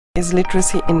Is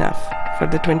literacy enough for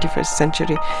the 21st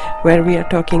century, where we are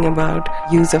talking about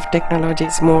use of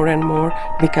technologies more and more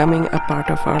becoming a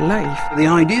part of our life? The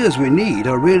ideas we need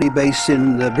are really based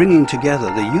in the bringing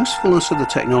together the usefulness of the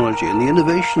technology and the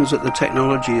innovations that the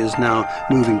technology is now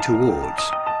moving towards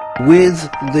with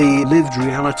the lived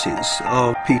realities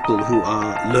of people who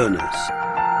are learners.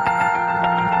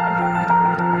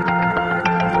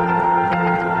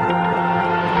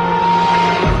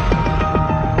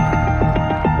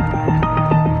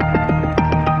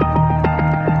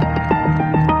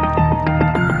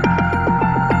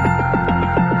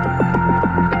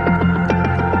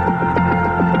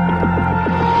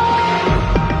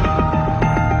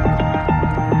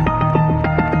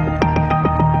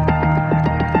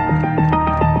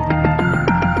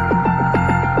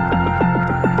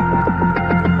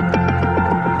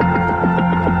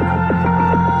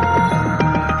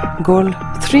 Goal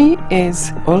 3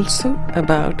 is also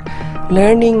about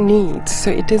learning needs.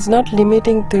 So it is not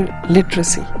limiting to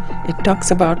literacy. It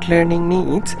talks about learning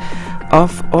needs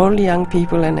of all young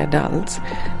people and adults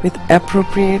with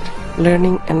appropriate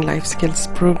learning and life skills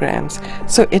programs.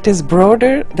 So it is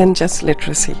broader than just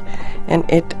literacy, and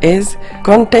it is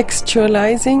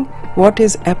contextualizing what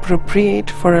is appropriate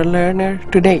for a learner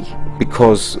today.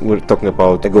 Because we're talking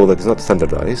about a goal that is not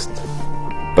standardized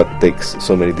but takes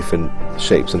so many different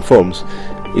shapes and forms,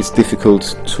 it's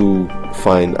difficult to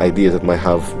find ideas that might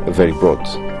have a very broad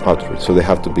outreach. So they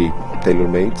have to be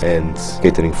tailor-made and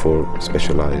catering for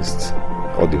specialized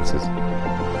audiences.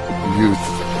 Youth,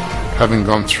 having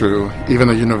gone through even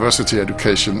a university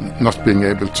education, not being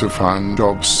able to find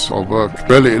jobs or work,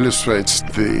 really illustrates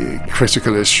the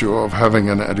critical issue of having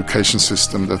an education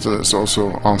system that is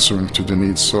also answering to the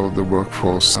needs of the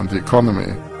workforce and the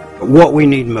economy. What we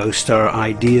need most are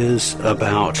ideas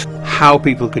about how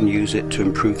people can use it to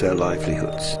improve their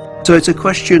livelihoods. So it's a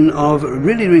question of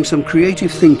really doing some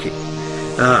creative thinking.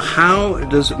 How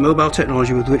does mobile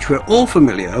technology, with which we're all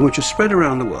familiar and which is spread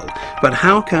around the world, but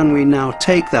how can we now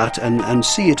take that and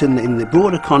see it in the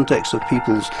broader context of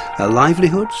people's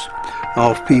livelihoods,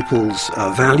 of people's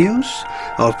values,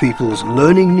 of people's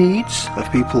learning needs,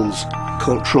 of people's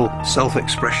cultural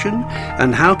self-expression,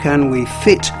 and how can we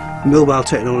fit mobile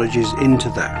technologies into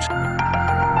that?